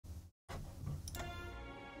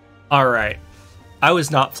Alright. I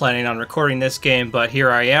was not planning on recording this game, but here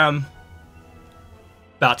I am.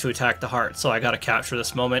 About to attack the heart, so I gotta capture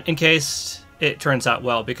this moment in case it turns out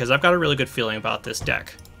well, because I've got a really good feeling about this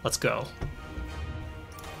deck. Let's go.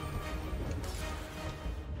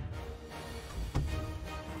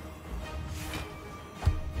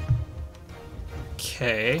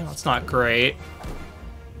 Okay, that's not great.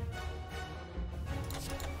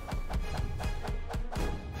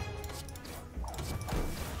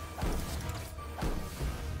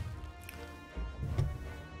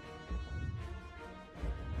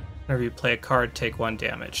 Whenever you play a card, take 1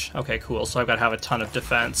 damage. Okay, cool. So I've got to have a ton of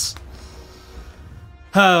defense.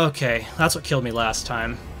 Okay, that's what killed me last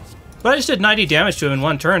time. But I just did 90 damage to him in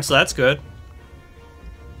 1 turn, so that's good.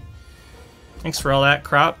 Thanks for all that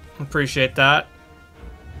crap. Appreciate that.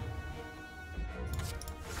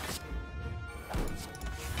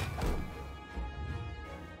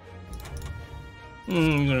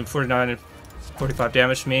 You're gonna 49 and 45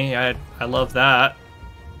 damage to me. I love that.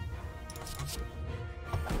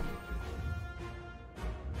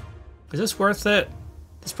 Is this worth it?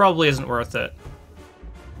 This probably isn't worth it.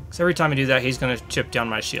 Because every time I do that, he's going to chip down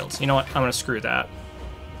my shields. You know what? I'm going to screw that.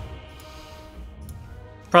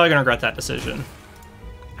 Probably going to regret that decision.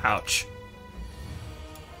 Ouch.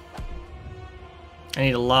 I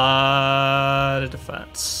need a lot of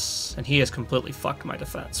defense. And he has completely fucked my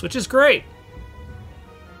defense, which is great.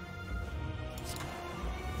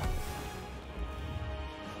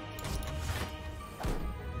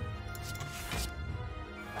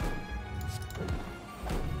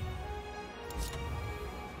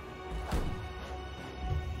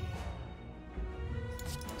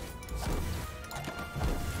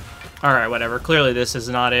 Alright, whatever. Clearly this is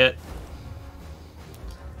not it.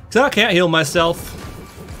 Because I can't heal myself.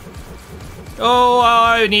 Oh,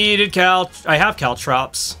 I needed I have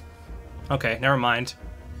caltrops. Okay, never mind.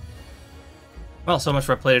 Well, so much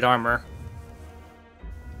for plated armor.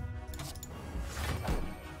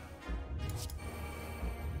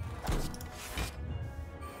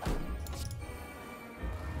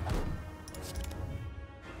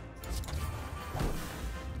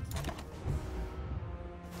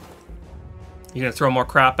 You gonna throw more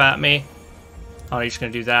crap at me? Oh, you're just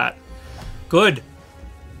gonna do that. Good.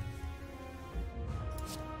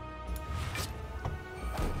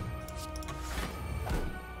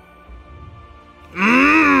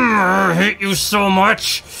 I hate you so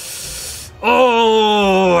much.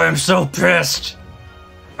 Oh, I'm so pissed.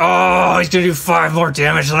 Oh, he's gonna do 5 more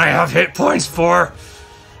damage than I have hit points for.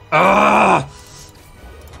 Oh,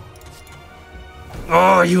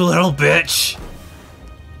 oh, you little bitch.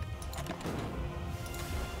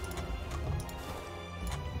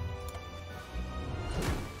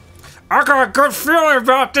 I got a good feeling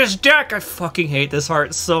about this deck! I fucking hate this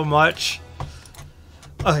heart so much.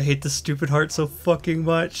 I hate this stupid heart so fucking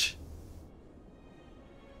much.